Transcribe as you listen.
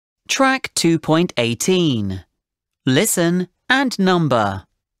Track 2.18. Listen and number.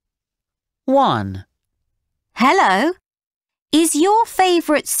 1. Hello. Is your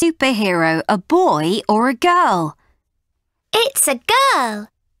favourite superhero a boy or a girl? It's a girl.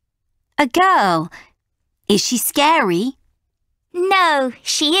 A girl. Is she scary? No,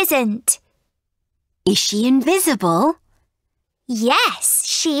 she isn't. Is she invisible? Yes,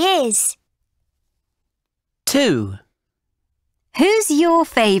 she is. 2. Who's your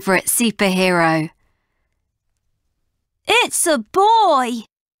favourite superhero? It's a boy.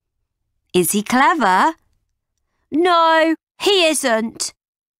 Is he clever? No, he isn't.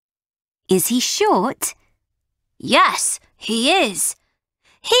 Is he short? Yes, he is.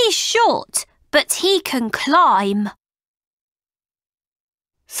 He's short, but he can climb.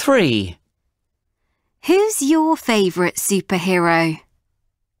 3. Who's your favourite superhero?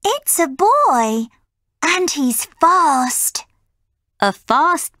 It's a boy, and he's fast. A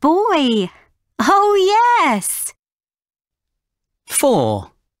fast boy. Oh, yes.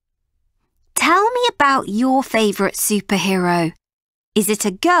 4. Tell me about your favourite superhero. Is it a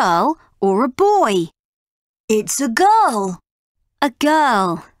girl or a boy? It's a girl. A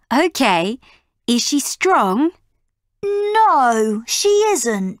girl. OK. Is she strong? No, she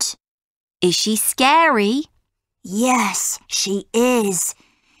isn't. Is she scary? Yes, she is.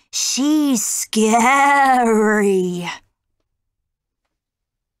 She's scary.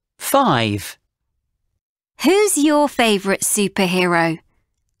 5. Who's your favourite superhero?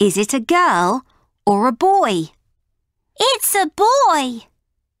 Is it a girl or a boy? It's a boy.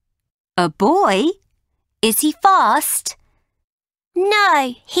 A boy? Is he fast?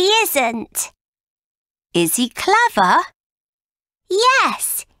 No, he isn't. Is he clever?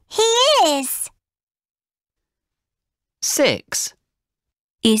 Yes, he is. 6.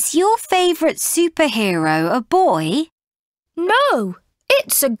 Is your favourite superhero a boy? No,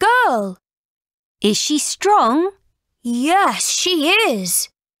 it's a girl. Is she strong? Yes, she is.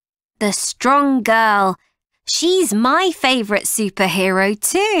 The strong girl. She's my favourite superhero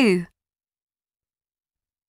too.